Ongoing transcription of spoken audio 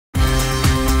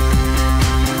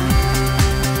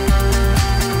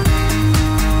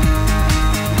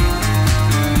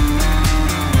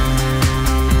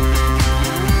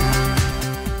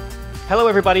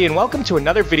everybody, and welcome to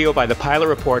another video by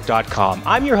thepilot.report.com.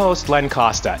 I'm your host, Len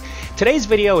Costa. Today's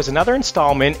video is another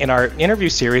installment in our interview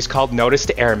series called Notice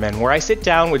to Airmen, where I sit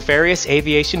down with various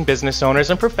aviation business owners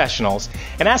and professionals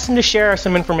and ask them to share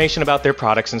some information about their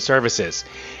products and services.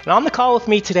 And on the call with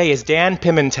me today is Dan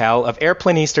Pimentel of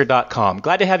Airplanista.com.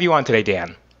 Glad to have you on today,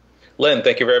 Dan. Len,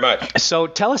 thank you very much. So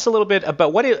tell us a little bit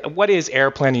about what is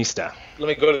Airplanista? Let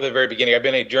me go to the very beginning. I've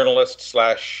been a journalist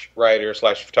slash writer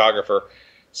slash photographer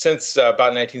since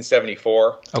about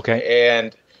 1974. Okay.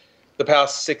 And the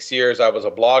past 6 years, I was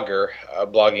a blogger,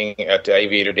 blogging at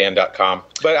aviatordan.com.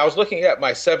 But I was looking at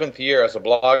my 7th year as a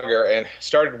blogger and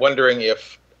started wondering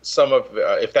if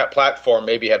if that platform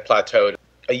maybe had plateaued.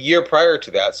 A year prior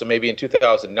to that, so maybe in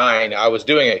 2009, I was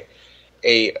doing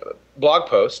a blog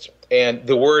post, and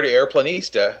the word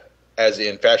airplanista, as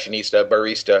in fashionista,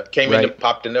 barista,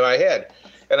 popped into my head.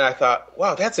 And I thought,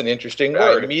 wow, that's an interesting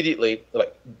word. I immediately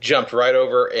jumped right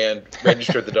over and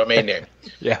registered the domain name.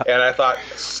 Yeah. And I thought,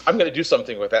 I'm going to do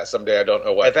something with that someday. I don't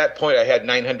know what. At that point, I had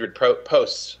 900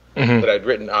 posts that I'd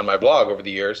written on my blog over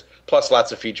the years, plus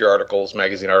lots of feature articles,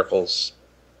 magazine articles,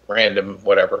 random,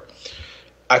 whatever.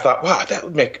 I thought, wow, that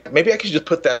would maybe I could just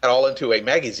put that all into a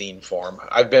magazine form.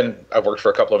 I've worked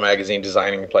for a couple of magazine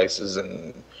designing places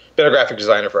and been a graphic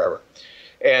designer forever.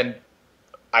 And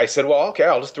I said, well, okay,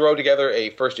 I'll just throw together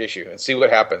a first issue and see what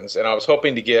happens. And I was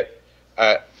hoping to get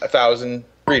 1,000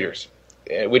 readers,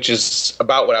 which is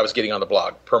about what I was getting on the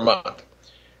blog per month.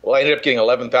 Well, I ended up getting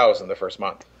 11,000 the first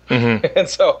month. And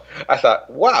so I thought,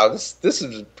 wow, this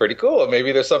is pretty cool.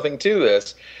 Maybe there's something to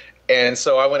this. And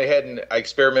so I went ahead and I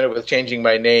experimented with changing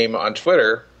my name on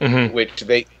Twitter, which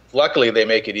luckily they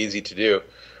make it easy to do,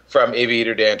 from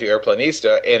Aviator Dan to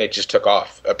Airplanista, and it just took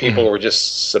off. People were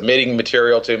just submitting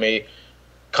material to me,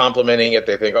 complimenting it.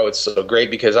 They think, oh, it's so great,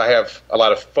 because I have a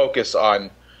lot of focus on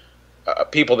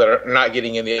people that are not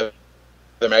getting in the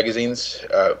other magazines.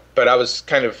 But I was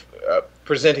kind of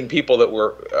presenting people that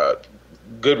were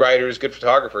good writers, good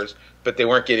photographers, but they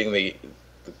weren't getting the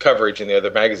coverage in the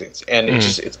other magazines. And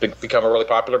it's become a really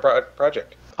popular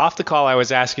project. Off the call, I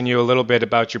was asking you a little bit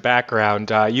about your background.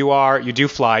 You do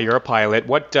fly. You're a pilot.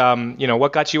 What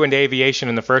got you into aviation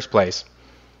in the first place?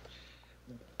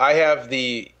 I have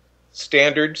the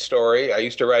standard story. I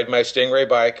used to ride my Stingray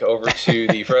bike over to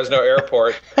the Fresno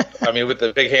airport, with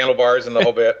the big handlebars and the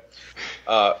whole bit,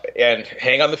 and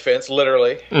hang on the fence,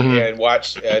 literally, and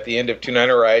watch at the end of 29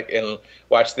 right, and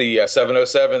watch the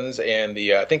 707s and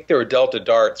I think there were Delta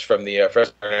Darts from the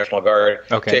Fresno National Guard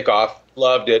take off.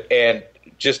 Loved it, and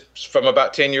just from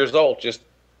about 10 years old, just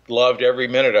loved every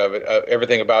minute of it,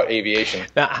 everything about aviation.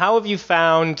 Now, how have you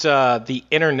found the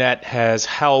internet has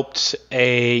helped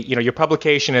your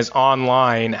publication is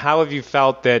online. How have you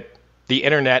felt that the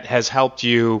internet has helped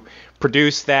you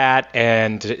produce that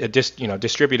and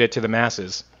distribute it to the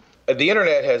masses? The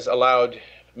internet has allowed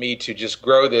me to just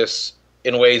grow this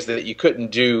in ways that you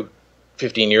couldn't do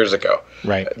 15 years ago.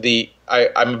 Right.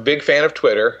 I'm a big fan of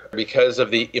Twitter because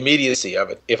of the immediacy of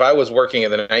it. If I was working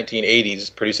in the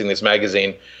 1980s producing this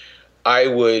magazine, I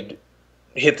would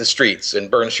hit the streets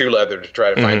and burn shoe leather to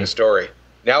try to find a story.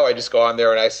 Now I just go on there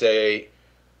and I say,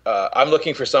 I'm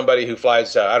looking for somebody who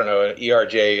flies, an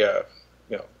ERJ,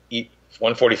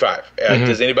 E145.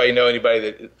 Does anybody know anybody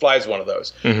that flies one of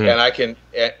those? And I can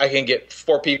get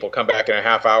 4 people come back in a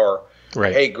half hour.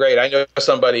 Right. Hey, great! I know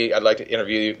somebody I'd like to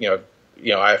interview.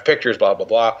 I have pictures. Blah blah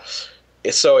blah.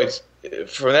 So it's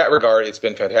from that regard, it's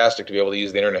been fantastic to be able to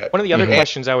use the internet. One of the other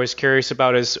questions I was curious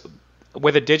about is,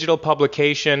 with a digital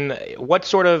publication, what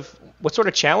sort of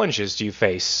challenges do you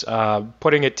face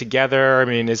putting it together?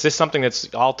 Is this something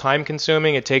that's all time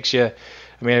consuming? It takes you.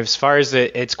 As far as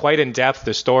it's quite in depth,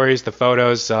 the stories, the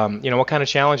photos. What kind of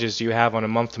challenges do you have on a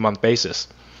month-to-month basis?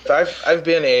 I've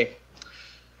been a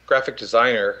graphic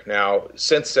designer now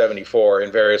since '74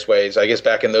 in various ways. I guess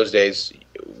back in those days,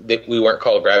 we weren't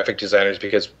called graphic designers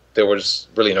because there was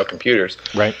really no computers.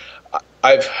 Right.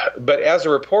 But as a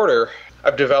reporter,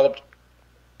 I've developed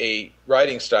a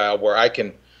writing style where I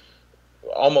can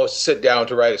almost sit down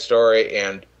to write a story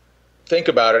and think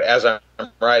about it as I'm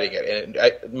writing it. And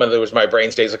in other words, my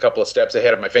brain stays a couple of steps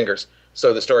ahead of my fingers,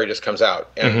 so the story just comes out.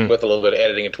 And with a little bit of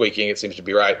editing and tweaking, it seems to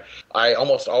be right. I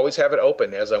almost always have it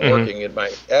open as I'm working in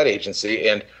my ad agency,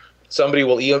 and somebody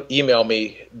will email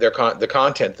me the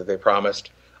content that they promised.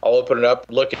 I'll open it up,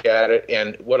 look at it,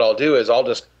 and what I'll do is I'll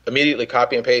just immediately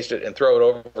copy and paste it and throw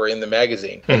it over in the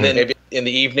magazine. And then maybe in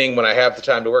the evening when I have the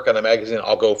time to work on the magazine,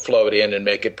 I'll go flow it in and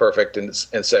make it perfect and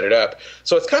set it up.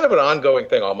 So it's kind of an ongoing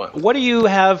thing all month. What do you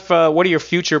have? What are your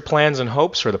future plans and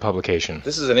hopes for the publication?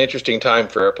 This is an interesting time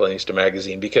for Airplanista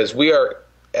magazine because we are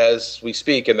as we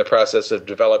speak, in the process of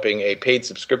developing a paid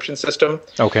subscription system.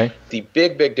 Okay. The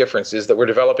big difference is that we're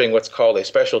developing what's called a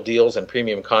special deals and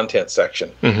premium content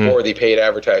section for the paid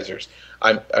advertisers.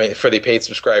 For the paid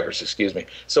subscribers, excuse me.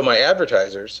 So my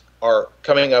advertisers are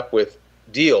coming up with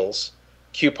deals,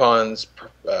 coupons,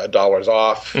 dollars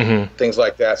off, things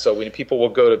like that. So when people will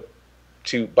go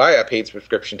to buy a paid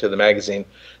subscription to the magazine,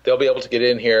 they'll be able to get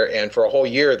in here, and for a whole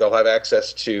year they'll have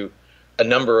access to a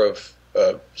number of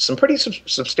some pretty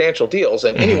substantial deals,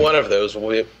 and any one of those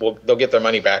they'll get their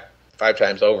money back 5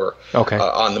 times over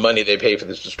on the money they pay for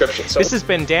the subscription. So this has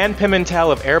been Dan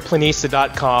Pimentel of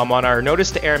Airplanista.com on our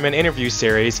Notice to Airmen interview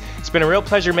series. It's been a real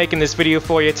pleasure making this video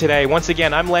for you today. Once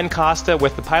again, I'm Len Costa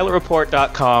with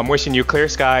thepilotreport.com, wishing you clear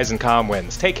skies and calm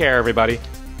winds. Take care, everybody.